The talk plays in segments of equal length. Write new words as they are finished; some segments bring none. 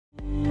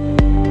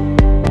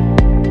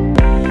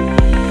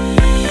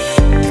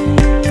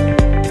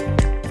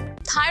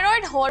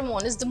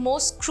hormone is the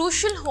most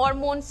crucial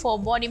hormone for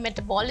body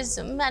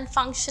metabolism and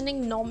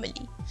functioning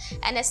normally.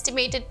 An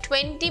estimated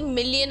 20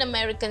 million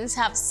Americans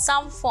have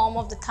some form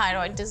of the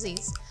thyroid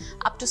disease.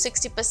 Up to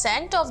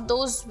 60% of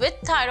those with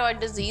thyroid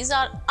disease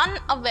are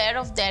unaware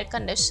of their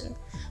condition.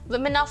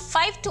 Women are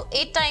 5 to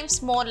 8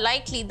 times more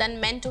likely than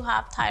men to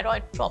have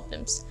thyroid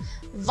problems.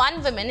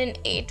 1 woman in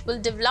 8 will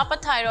develop a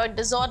thyroid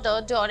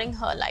disorder during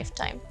her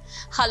lifetime.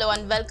 Hello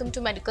and welcome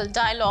to Medical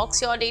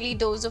Dialogues, your daily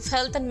dose of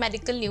health and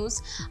medical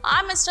news.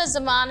 I'm Mr.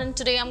 Zaman and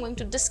today I'm going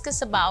to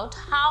discuss about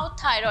how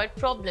thyroid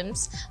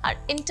problems are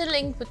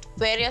interlinked with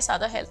various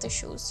other health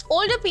issues.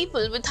 Older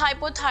people with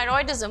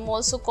hypothyroidism,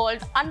 also called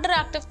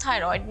underactive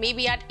thyroid, may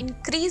be at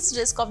increased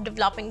risk of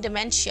developing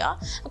dementia,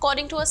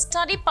 according to a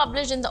study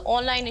published in the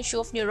online issue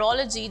of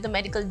Neurology, the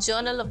medical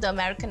journal of the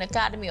American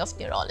Academy of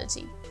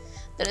Neurology.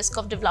 The risk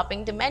of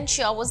developing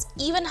dementia was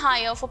even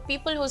higher for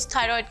people whose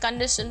thyroid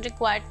condition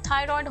required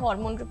thyroid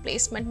hormone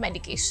replacement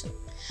medication.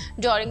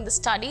 During the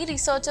study,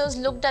 researchers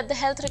looked at the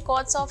health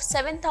records of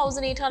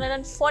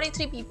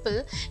 7,843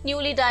 people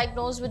newly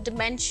diagnosed with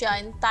dementia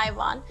in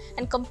Taiwan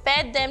and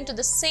compared them to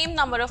the same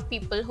number of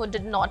people who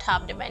did not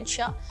have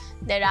dementia.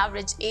 Their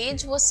average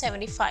age was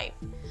 75.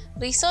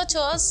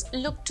 Researchers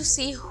looked to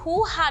see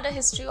who had a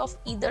history of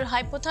either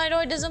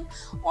hypothyroidism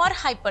or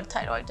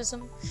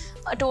hyperthyroidism.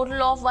 A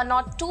total of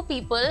 102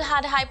 people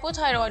had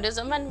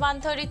hypothyroidism and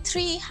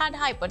 133 had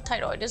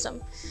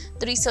hyperthyroidism.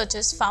 The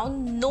researchers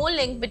found no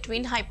link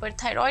between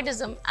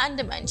hyperthyroidism and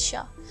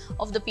dementia.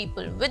 Of the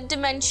people with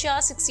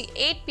dementia,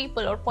 68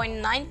 people or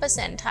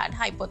 0.9% had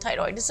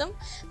hypothyroidism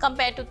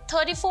compared to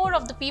 34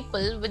 of the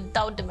people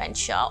without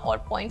dementia or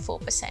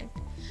 0.4%.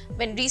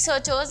 When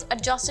researchers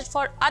adjusted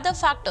for other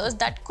factors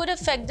that could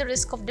affect the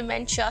risk of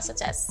dementia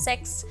such as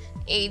sex,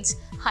 age,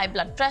 high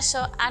blood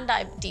pressure and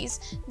diabetes,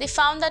 they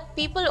found that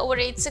people over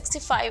age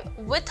 65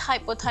 with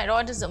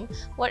hypothyroidism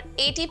were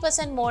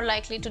 80% more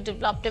likely to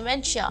develop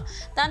dementia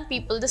than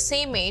people the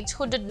same age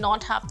who did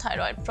not have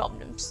thyroid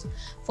problems.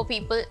 For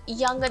people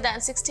younger than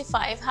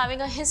 65,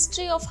 having a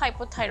history of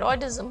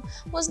hypothyroidism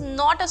was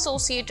not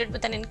associated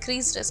with an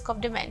increased risk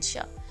of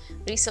dementia.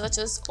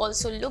 Researchers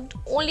also looked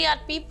only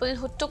at people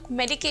who took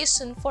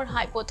medication for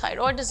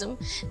hypothyroidism.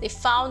 They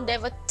found they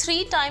were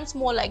 3 times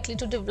more likely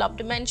to develop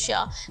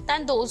dementia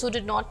than those who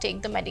did not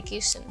take the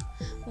medication.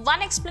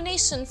 One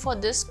explanation for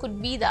this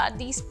could be that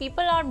these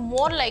people are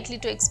more likely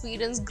to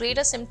experience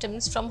greater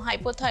symptoms from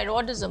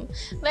hypothyroidism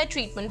where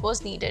treatment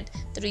was needed,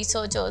 the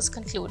researchers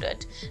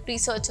concluded.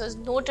 Researchers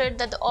noted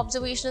that the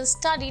observational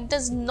study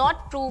does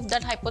not prove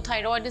that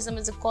hypothyroidism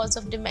is a cause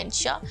of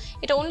dementia.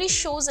 It only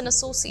shows an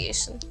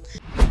association.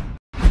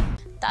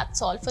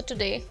 That's all for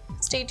today.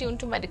 Stay tuned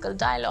to Medical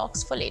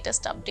Dialogues for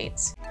latest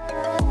updates.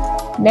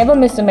 Never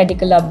miss a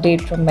medical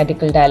update from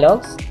Medical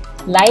Dialogues.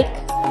 Like,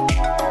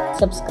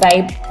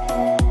 subscribe,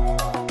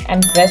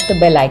 and press the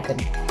bell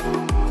icon.